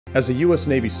As a U.S.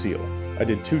 Navy SEAL, I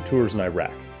did 2 tours in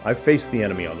Iraq. I've faced the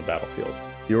enemy on the battlefield.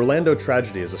 The Orlando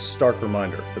tragedy is a stark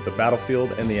reminder that the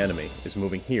battlefield and the enemy is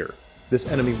moving here.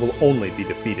 This enemy will only be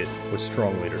defeated with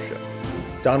strong leadership.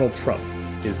 Donald Trump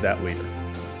is that leader.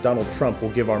 Donald Trump will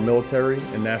give our military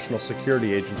and national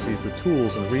security agencies the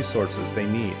tools and resources they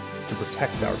need to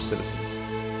protect our citizens.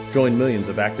 Join millions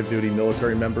of active duty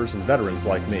military members and veterans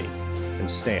like me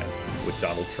and stand with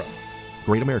Donald Trump.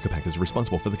 Great America PAC is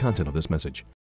responsible for the content of this message.